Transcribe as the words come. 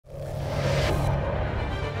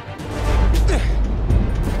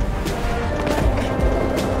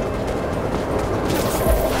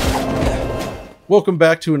Welcome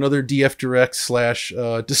back to another DF Direct slash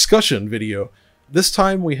discussion video. This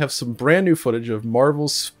time we have some brand new footage of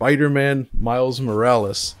Marvel's Spider-Man Miles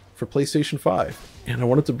Morales for PlayStation 5. And I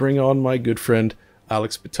wanted to bring on my good friend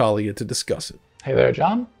Alex Battaglia to discuss it. Hey there,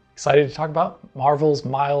 John. Excited to talk about Marvel's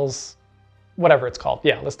Miles, whatever it's called.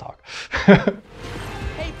 Yeah, let's talk.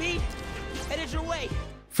 Hey Pete, headed your way.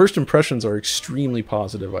 First impressions are extremely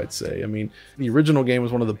positive, I'd say. I mean, the original game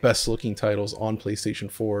was one of the best looking titles on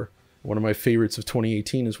PlayStation 4. One of my favorites of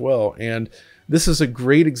 2018 as well. And this is a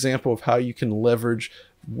great example of how you can leverage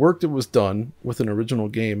work that was done with an original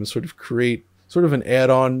game and sort of create sort of an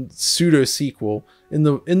add-on pseudo sequel in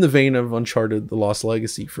the vein of Uncharted: The Lost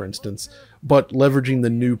Legacy, for instance, but leveraging the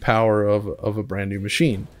new power of a brand new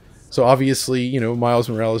machine. So obviously, you know, Miles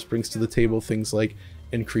Morales brings to the table things like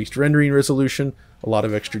increased rendering resolution, a lot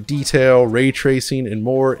of extra detail, ray tracing, and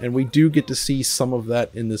more, and we do get to see some of that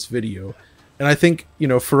in this video. And I think, you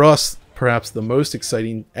know, for us, perhaps the most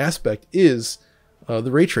exciting aspect is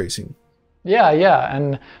the ray tracing. Yeah,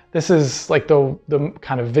 and this is like the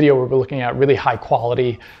kind of video we were looking at, really high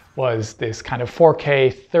quality, was this kind of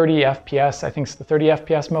 4K 30 FPS. I think it's the 30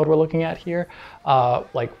 FPS mode we're looking at here,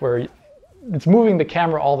 like where it's moving the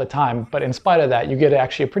camera all the time, but in spite of that, you get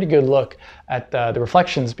actually a pretty good look at the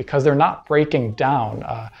reflections because they're not breaking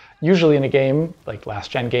down. Usually in a game, like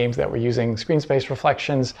last-gen games that were using screen space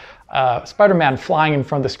reflections, Spider-Man flying in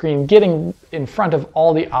front of the screen, getting in front of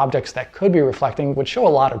all the objects that could be reflecting would show a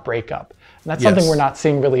lot of breakup. And that's something we're not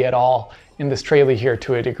seeing really at all in this trailer here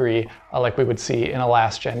to a degree, like we would see in a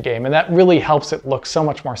last-gen game. And that really helps it look so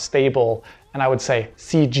much more stable, and I would say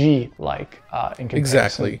CG-like in comparison.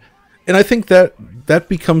 Exactly. And I think that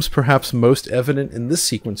becomes perhaps most evident in this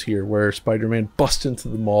sequence here, where Spider-Man busts into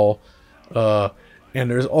the mall, and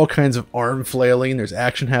there's all kinds of arm flailing, there's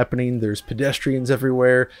action happening, there's pedestrians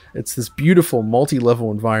everywhere. It's this beautiful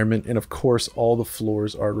multi-level environment, and of course all the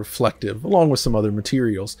floors are reflective, along with some other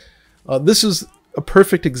materials. This is a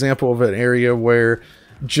perfect example of an area where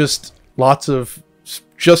just lots of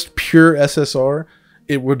just pure SSR,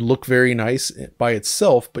 it would look very nice by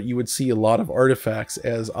itself, but you would see a lot of artifacts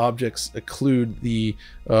as objects occlude the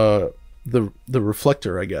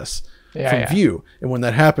reflector, I guess, from view. And when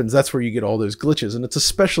that happens, that's where you get all those glitches. And it's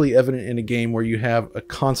especially evident in a game where you have a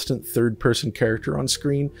constant third-person character on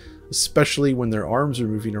screen, especially when their arms are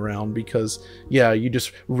moving around, because yeah, you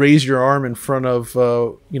just raise your arm in front of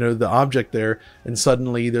you know, the object there, and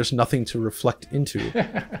suddenly there's nothing to reflect into,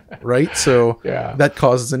 right? So that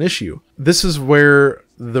causes an issue. This is where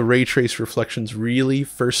the ray trace reflections really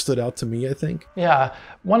first stood out to me, I think. Yeah,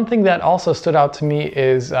 one thing that also stood out to me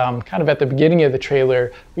is kind of at the beginning of the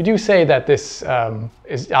trailer, we do say that this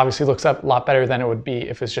obviously looks a lot better than it would be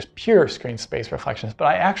if it's just pure screen space reflections. But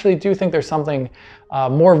I actually do think there's something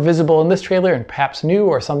more visible in this trailer, and perhaps new,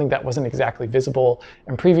 or something that wasn't exactly visible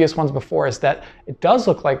in previous ones before, is that it does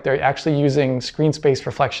look like they're actually using screen space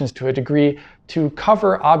reflections to a degree to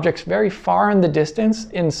cover objects very far in the distance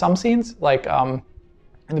in some scenes, like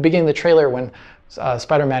in the beginning of the trailer when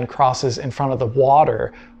Spider-Man crosses in front of the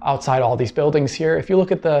water outside all these buildings here. If you look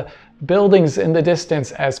at the buildings in the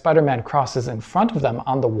distance as Spider-Man crosses in front of them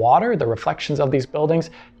on the water, the reflections of these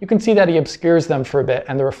buildings, you can see that he obscures them for a bit,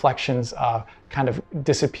 and the reflections kind of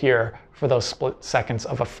disappear for those split seconds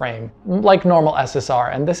of a frame, like normal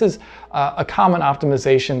SSR. And this is a common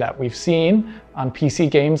optimization that we've seen on PC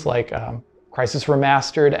games like Crisis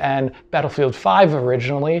Remastered and Battlefield 5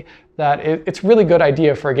 originally, that it's a really good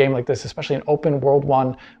idea for a game like this, especially an open world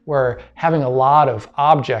one, where having a lot of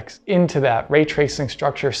objects into that ray tracing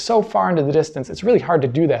structure so far into the distance, it's really hard to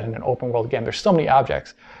do that in an open world game. There's so many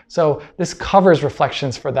objects. So this covers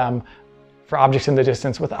reflections for them, for objects in the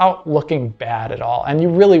distance, without looking bad at all. And you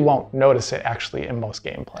really won't notice it actually in most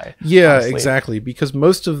gameplay. Yeah, honestly. Exactly, because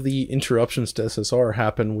most of the interruptions to SSR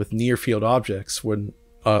happen with near field objects, when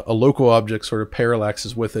a local object sort of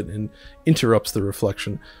parallaxes with it and interrupts the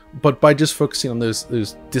reflection. But by just focusing on those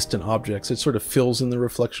distant objects, it sort of fills in the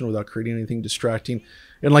reflection without creating anything distracting.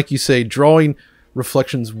 And like you say, drawing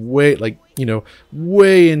reflections way, like, you know,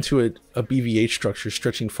 way into a BVH structure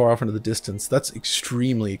stretching far off into the distance, that's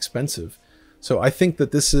extremely expensive. So I think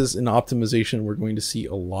that this is an optimization we're going to see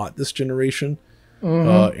a lot this generation.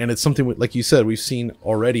 And it's something, like you said, we've seen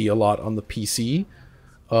already a lot on the PC.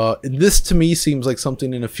 And this to me seems like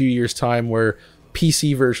something in a few years' time where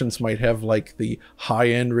PC versions might have like the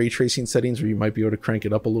high-end ray tracing settings where you might be able to crank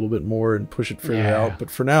it up a little bit more and push it further out. But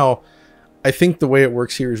for now, I think the way it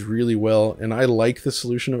works here is really well, and I like the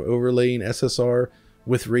solution of overlaying SSR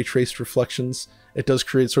with ray traced reflections. It does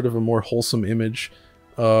create sort of a more wholesome image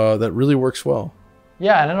that really works well.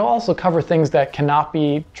 Yeah, and it'll also cover things that cannot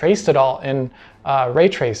be traced at all in ray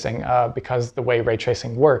tracing because the way ray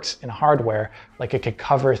tracing works in hardware, like it could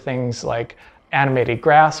cover things like animated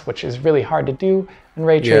grass, which is really hard to do in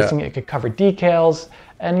ray tracing. It could cover decals.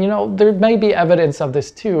 And, you know, there may be evidence of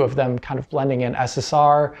this too, of them kind of blending in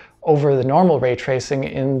SSR over the normal ray tracing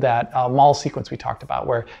in that mall sequence we talked about,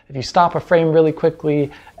 where if you stop a frame really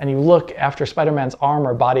quickly and you look after Spider-Man's arm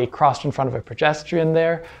or body crossed in front of a pedestrian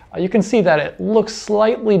there, you can see that it looks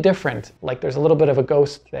slightly different, like there's a little bit of a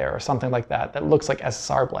ghost there or something like that, that looks like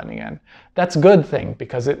SSR blending in. That's a good thing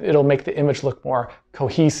because it'll make the image look more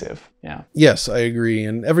cohesive. Yeah. Yes, I agree.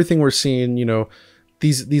 And everything we're seeing, you know,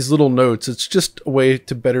 these little notes, it's just a way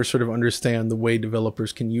to better sort of understand the way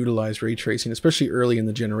developers can utilize ray tracing, especially early in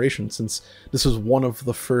the generation, since this was one of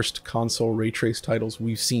the first console ray trace titles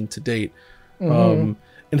we've seen to date. And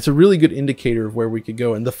it's a really good indicator of where we could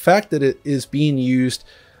go. And the fact that it is being used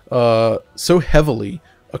so heavily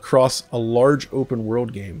across a large open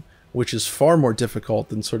world game, which is far more difficult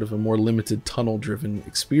than sort of a more limited tunnel driven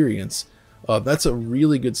experience, that's a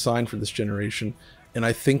really good sign for this generation. And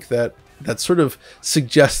I think that sort of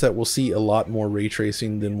suggests that we'll see a lot more ray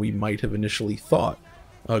tracing than we might have initially thought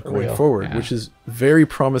going forward, which is very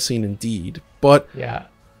promising indeed. But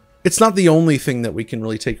it's not the only thing that we can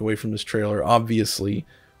really take away from this trailer, obviously.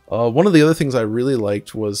 One of the other things I really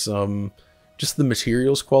liked was just the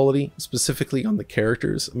materials quality, specifically on the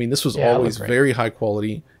characters. I mean, this was always very high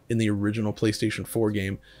quality in the original PlayStation 4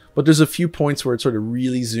 game, but there's a few points where it sort of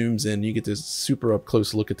really zooms in. You get this super up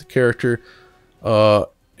close look at the character.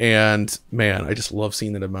 And man, I just love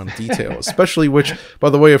seeing that amount of detail, especially which, by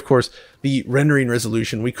the way, of course, the rendering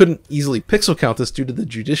resolution, we couldn't easily pixel count this due to the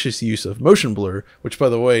judicious use of motion blur, which, by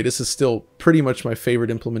the way, this is still pretty much my favorite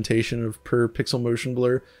implementation of per pixel motion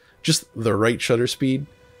blur. Just the right shutter speed.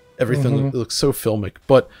 Everything looks so filmic,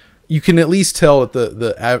 but you can at least tell that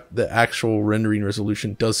the actual rendering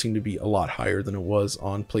resolution does seem to be a lot higher than it was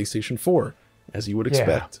on PlayStation 4. As you would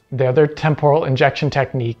expect. The other temporal injection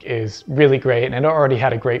technique is really great, and it already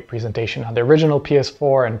had a great presentation on the original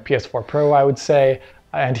PS4 and PS4 Pro, I would say.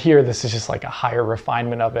 And here, this is just like a higher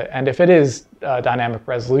refinement of it. And if it is dynamic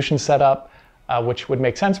resolution setup, which would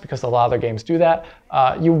make sense because a lot of other games do that,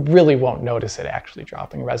 you really won't notice it actually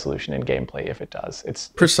dropping resolution in gameplay if it does.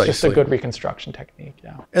 It's just a good reconstruction technique.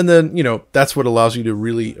 Yeah. And then, you know, that's what allows you to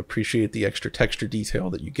really appreciate the extra texture detail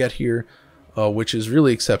that you get here, which is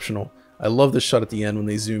really exceptional. I love the shot at the end when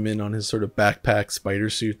they zoom in on his sort of backpack spider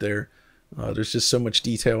suit there. There's just so much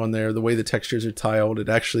detail on there. The way the textures are tiled, it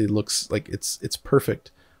actually looks like it's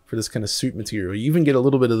perfect for this kind of suit material. You even get a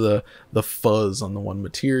little bit of the fuzz on the one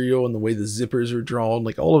material and the way the zippers are drawn,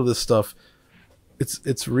 like all of this stuff.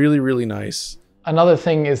 It's really, really nice. Another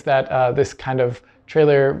thing is that this kind of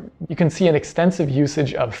trailer, you can see an extensive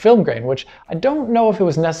usage of film grain, which I don't know if it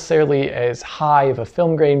was necessarily as high of a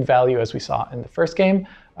film grain value as we saw in the first game.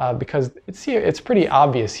 Because it's pretty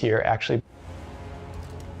obvious here, actually.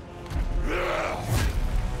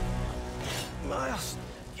 Miles,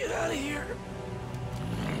 get out of here.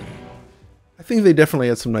 I think they definitely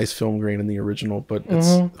had some nice film grain in the original, but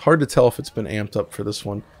it's hard to tell if it's been amped up for this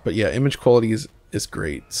one. But yeah, image quality is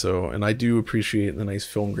great. So, and I do appreciate the nice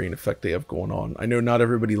film grain effect they have going on. I know not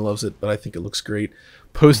everybody loves it, but I think it looks great.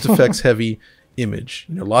 Post effects heavy image,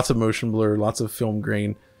 you know, lots of motion blur, lots of film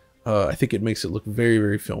grain. I think it makes it look very,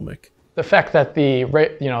 very filmic. The fact that the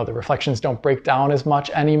reflections don't break down as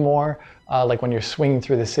much anymore, like when you're swinging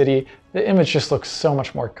through the city, the image just looks so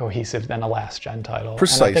much more cohesive than a last gen title.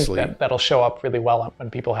 Precisely. And I think that'll show up really well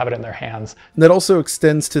when people have it in their hands. And that also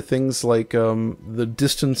extends to things like the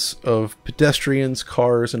distance of pedestrians,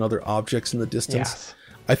 cars, and other objects in the distance. Yes.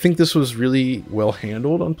 I think this was really well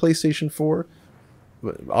handled on PlayStation 4.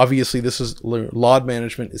 But obviously, LOD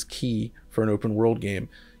management is key for an open world game.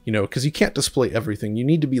 You know, because you can't display everything. You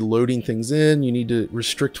need to be loading things in. You need to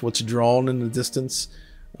restrict what's drawn in the distance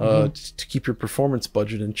to keep your performance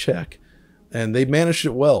budget in check. And they managed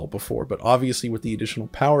it well before. But obviously with the additional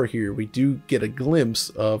power here, we do get a glimpse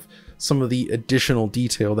of some of the additional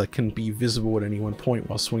detail that can be visible at any one point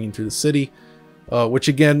while swinging through the city. Which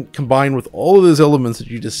again, combined with all of those elements that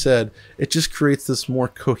you just said, it just creates this more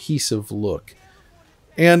cohesive look.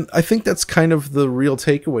 And I think that's kind of the real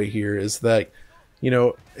takeaway here is that, you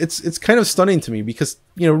know, it's kind of stunning to me because,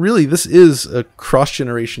 you know, really this is a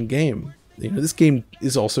cross-generation game. You know, this game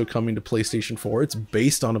is also coming to PlayStation 4. It's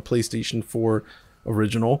based on a PlayStation 4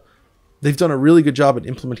 original. They've done a really good job at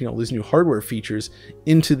implementing all these new hardware features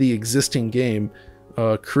into the existing game,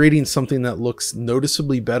 creating something that looks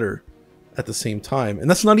noticeably better at the same time. And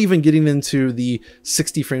that's not even getting into the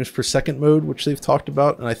 60 frames per second mode, which they've talked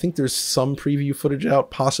about. And I think there's some preview footage out,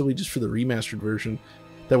 possibly just for the remastered version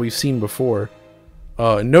that we've seen before.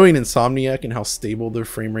 Knowing Insomniac and how stable their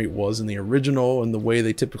frame rate was in the original and the way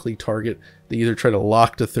they typically target, they either try to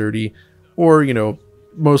lock to 30 or, you know,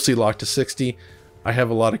 mostly lock to 60. I have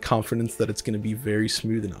a lot of confidence that it's going to be very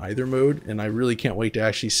smooth in either mode, and I really can't wait to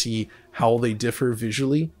actually see how they differ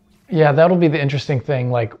visually. Yeah, that'll be the interesting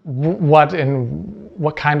thing, like what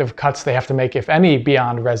kind of cuts they have to make, if any,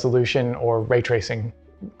 beyond resolution or ray tracing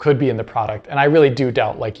could be in the product. And I really do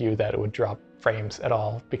doubt, like you, that it would drop frames at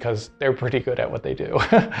all, because they're pretty good at what they do.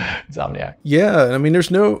 Insomniac. Yeah, I mean,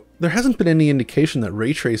 there hasn't been any indication that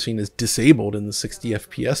ray tracing is disabled in the 60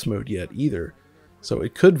 FPS mode yet either. So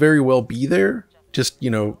it could very well be there, just,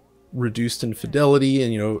 you know, reduced in fidelity,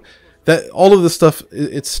 and, you know, that all of this stuff,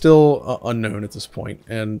 it's still unknown at this point.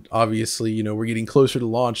 And obviously, you know, we're getting closer to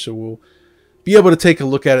launch, so we'll be able to take a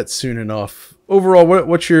look at it soon enough. Overall,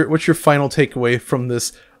 what's your final takeaway from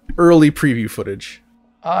this early preview footage?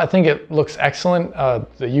 I think it looks excellent.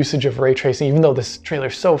 The usage of ray tracing, even though this trailer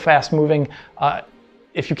is so fast moving,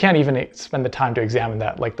 if you can't even spend the time to examine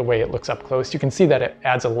that, like the way it looks up close, you can see that it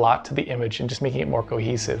adds a lot to the image and just making it more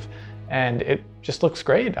cohesive. And it just looks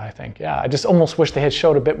great, I think. Yeah, I just almost wish they had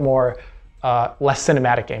showed a bit more, less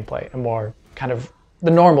cinematic gameplay and more kind of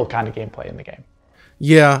the normal kind of gameplay in the game.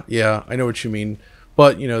 Yeah, I know what you mean.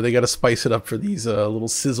 But, you know, they got to spice it up for these little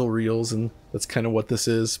sizzle reels, and that's kind of what this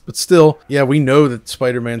is. But still, yeah, we know that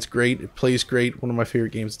Spider-Man's great. It plays great. One of my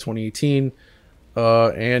favorite games of 2018.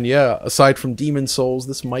 And yeah, aside from Demon's Souls,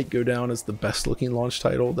 this might go down as the best looking launch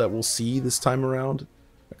title that we'll see this time around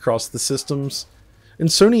across the systems. And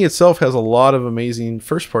Sony itself has a lot of amazing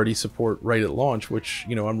first-party support right at launch, which,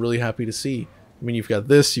 you know, I'm really happy to see. I mean, you've got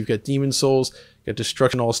this, you've got Demon's Souls, you got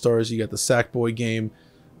Destruction All-Stars, you got the Sackboy game,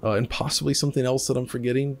 and possibly something else that I'm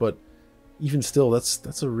forgetting, but even still,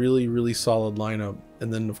 that's a really, really solid lineup.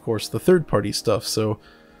 And then, of course, the third-party stuff. So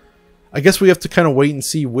I guess we have to kind of wait and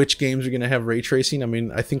see which games are going to have ray tracing. I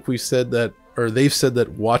mean, I think we've said that, or they've said that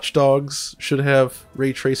Watch Dogs should have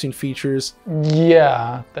ray tracing features.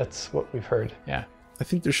 Yeah, that's what we've heard, yeah. I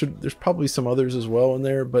think there's probably some others as well in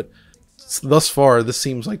there, but thus far, this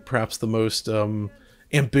seems like perhaps the most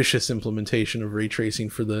ambitious implementation of ray tracing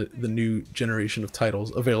for the new generation of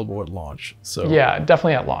titles available at launch. So yeah,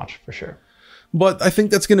 definitely at launch for sure. But I think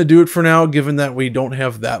that's going to do it for now, given that we don't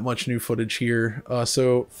have that much new footage here.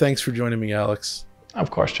 So thanks for joining me, Alex. Of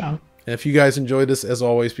course, John. And if you guys enjoyed this, as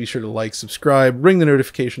always, be sure to like, subscribe, ring the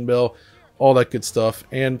notification bell, all that good stuff.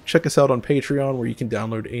 And check us out on Patreon, where you can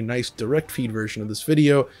download a nice direct feed version of this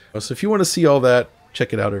video. So if you want to see all that,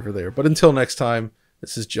 check it out over there. But until next time,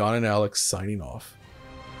 this is John and Alex signing off.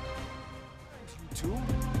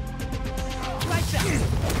 Like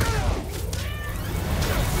that.